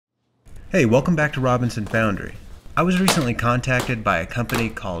Hey, welcome back to Robinson Foundry. I was recently contacted by a company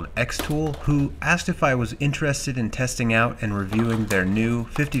called XTOOL who asked if I was interested in testing out and reviewing their new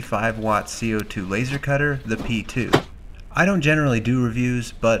 55-watt CO2 laser cutter, the P2. I don't generally do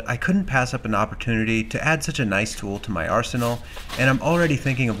reviews, but I couldn't pass up an opportunity to add such a nice tool to my arsenal, and I'm already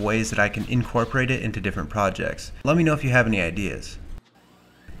thinking of ways that I can incorporate it into different projects. Let me know if you have any ideas.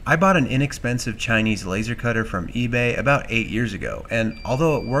 I bought an inexpensive Chinese laser cutter from eBay about 8 years ago, and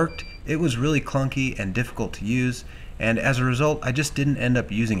although it worked, it was really clunky and difficult to use, and as a result, I just didn't end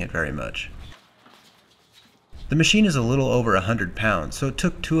up using it very much. The machine is a little over 100 pounds, so it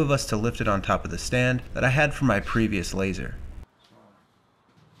took two of us to lift it on top of the stand that I had for my previous laser.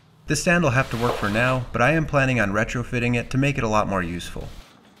 This stand will have to work for now, but I am planning on retrofitting it to make it a lot more useful.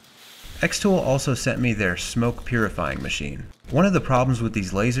 XTOOL also sent me their smoke purifying machine. One of the problems with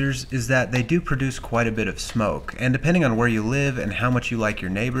these lasers is that they do produce quite a bit of smoke, and depending on where you live and how much you like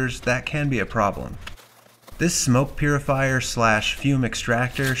your neighbors, that can be a problem. This smoke purifier / fume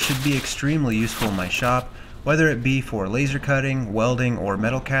extractor should be extremely useful in my shop, whether it be for laser cutting, welding, or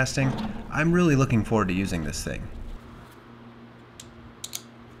metal casting. I'm really looking forward to using this thing.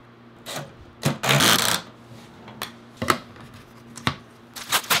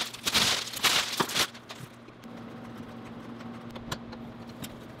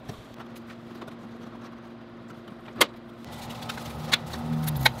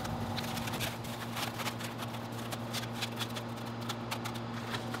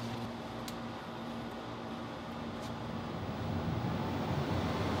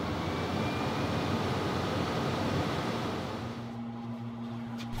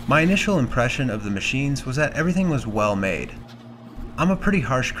 My initial impression of the machines was that everything was well made. I'm a pretty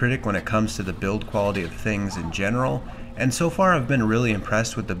harsh critic when it comes to the build quality of things in general, and so far I've been really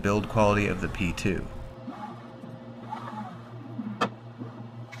impressed with the build quality of the P2.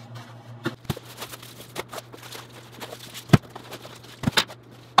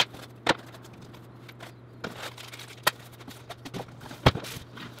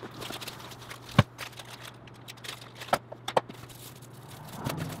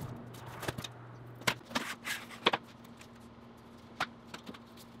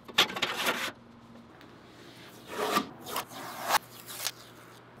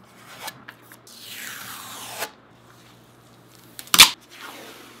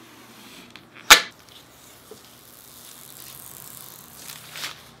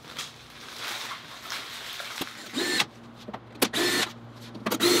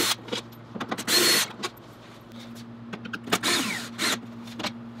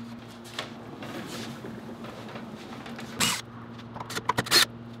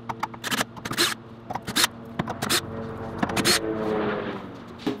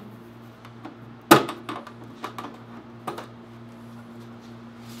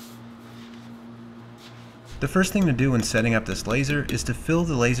 The first thing to do when setting up this laser is to fill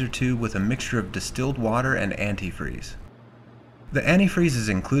the laser tube with a mixture of distilled water and antifreeze. The antifreeze is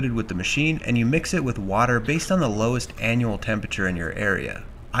included with the machine, and you mix it with water based on the lowest annual temperature in your area.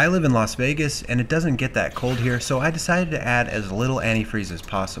 I live in Las Vegas and it doesn't get that cold here, so I decided to add as little antifreeze as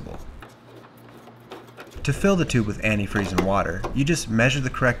possible. To fill the tube with antifreeze and water, you just measure the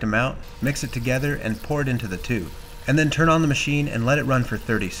correct amount, mix it together, and pour it into the tube, and then turn on the machine and let it run for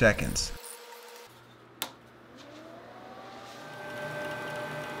 30 seconds.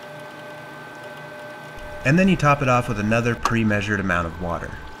 And then you top it off with another pre-measured amount of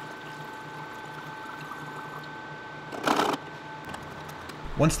water.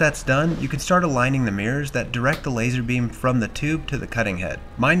 Once that's done, you can start aligning the mirrors that direct the laser beam from the tube to the cutting head.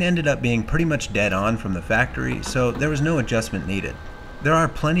 Mine ended up being pretty much dead on from the factory, so there was no adjustment needed. There are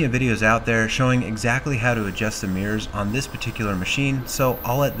plenty of videos out there showing exactly how to adjust the mirrors on this particular machine, so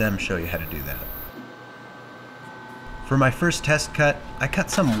I'll let them show you how to do that. For my first test cut, I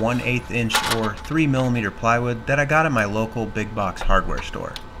cut some 1/8 inch or 3mm plywood that I got at my local big box hardware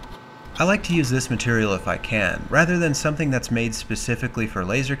store. I like to use this material if I can, rather than something that's made specifically for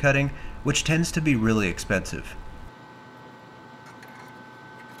laser cutting, which tends to be really expensive.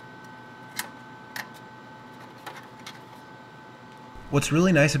 What's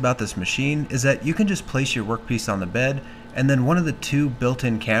really nice about this machine is that you can just place your workpiece on the bed, and then one of the two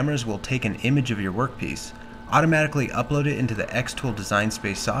built-in cameras will take an image of your workpiece, automatically upload it into the XTOOL Design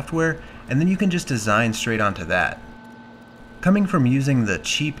Space software, and then you can just design straight onto that. Coming from using the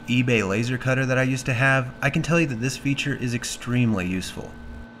cheap eBay laser cutter that I used to have, I can tell you that this feature is extremely useful.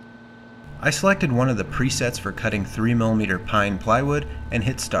 I selected one of the presets for cutting 3mm pine plywood and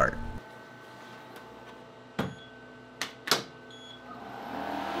hit start.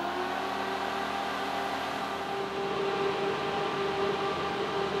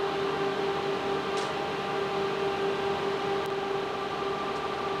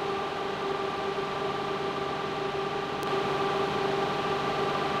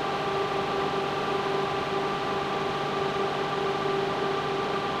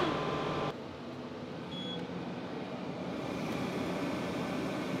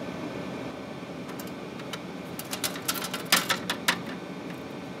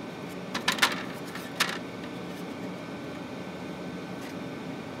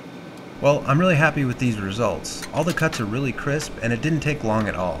 Well, I'm really happy with these results. All the cuts are really crisp and it didn't take long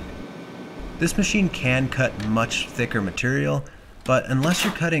at all. This machine can cut much thicker material, but unless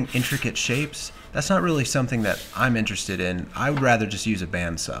you're cutting intricate shapes, that's not really something that I'm interested in. I would rather just use a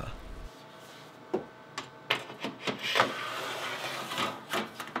bandsaw.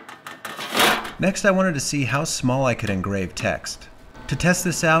 Next, I wanted to see how small I could engrave text. To test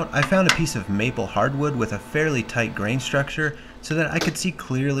this out, I found a piece of maple hardwood with a fairly tight grain structure so that I could see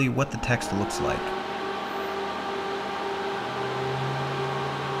clearly what the text looks like.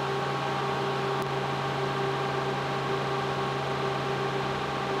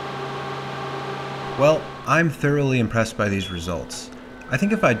 Well, I'm thoroughly impressed by these results. I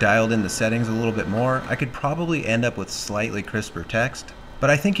think if I dialed in the settings a little bit more, I could probably end up with slightly crisper text, but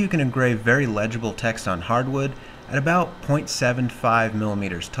I think you can engrave very legible text on hardwood at about 0.75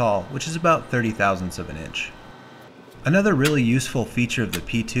 millimeters tall, which is about 30 thousandths of an inch. Another really useful feature of the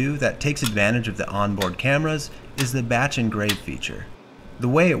P2 that takes advantage of the onboard cameras is the batch engrave feature. The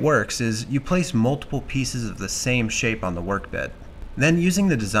way it works is you place multiple pieces of the same shape on the workbed. Then using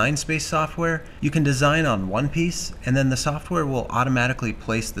the design space software, you can design on one piece and then the software will automatically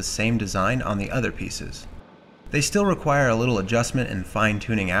place the same design on the other pieces. They still require a little adjustment and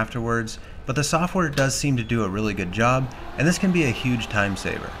fine-tuning afterwards, but the software does seem to do a really good job, and this can be a huge time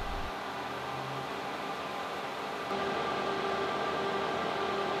saver.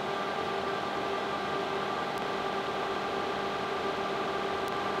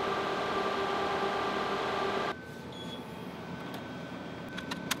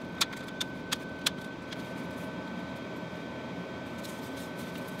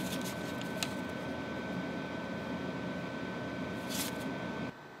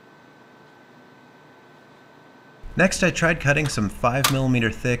 Next, I tried cutting some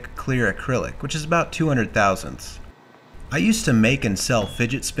 5mm thick clear acrylic, which is about 200 thousandths. I used to make and sell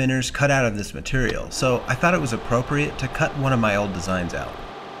fidget spinners cut out of this material, so I thought it was appropriate to cut one of my old designs out.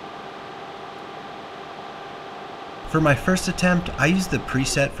 For my first attempt, I used the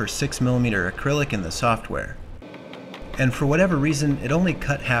preset for 6mm acrylic in the software, and for whatever reason, it only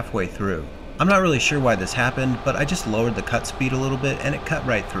cut halfway through. I'm not really sure why this happened, but I just lowered the cut speed a little bit and it cut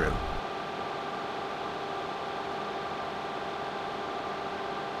right through.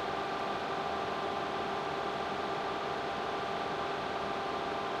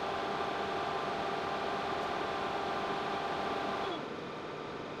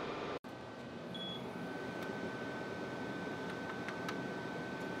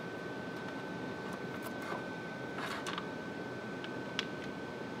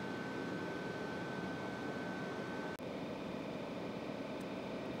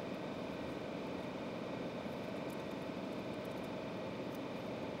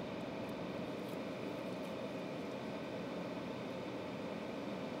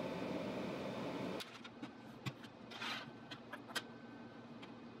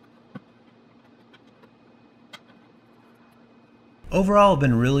 Overall, I've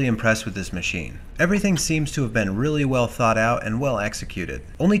been really impressed with this machine. Everything seems to have been really well thought out and well executed.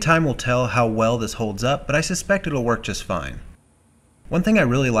 Only time will tell how well this holds up, but I suspect it'll work just fine. One thing I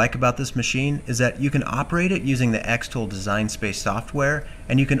really like about this machine is that you can operate it using the XTOOL Design Space software,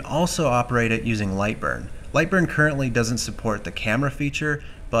 and you can also operate it using Lightburn. Lightburn currently doesn't support the camera feature,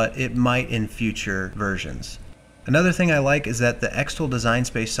 but it might in future versions. Another thing I like is that the XTOOL Design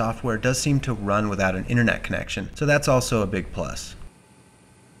Space software does seem to run without an internet connection, so that's also a big plus.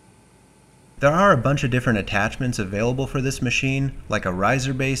 There are a bunch of different attachments available for this machine, like a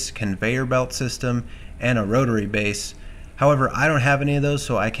riser base, conveyor belt system, and a rotary base. However, I don't have any of those,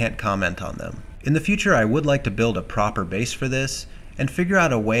 so I can't comment on them. In the future, I would like to build a proper base for this, and figure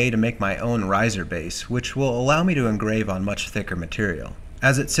out a way to make my own riser base, which will allow me to engrave on much thicker material.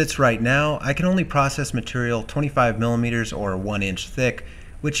 As it sits right now, I can only process material 25mm or 1 inch thick,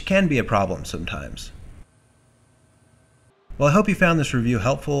 which can be a problem sometimes. Well, I hope you found this review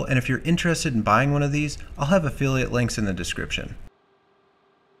helpful, and if you're interested in buying one of these, I'll have affiliate links in the description.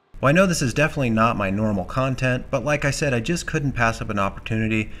 Well, I know this is definitely not my normal content, but like I said, I just couldn't pass up an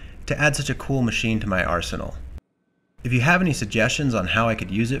opportunity to add such a cool machine to my arsenal. If you have any suggestions on how I could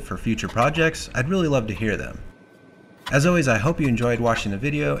use it for future projects, I'd really love to hear them. As always, I hope you enjoyed watching the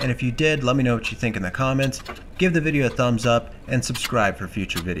video, and if you did, let me know what you think in the comments, give the video a thumbs up, and subscribe for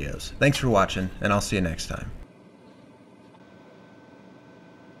future videos. Thanks for watching, and I'll see you next time.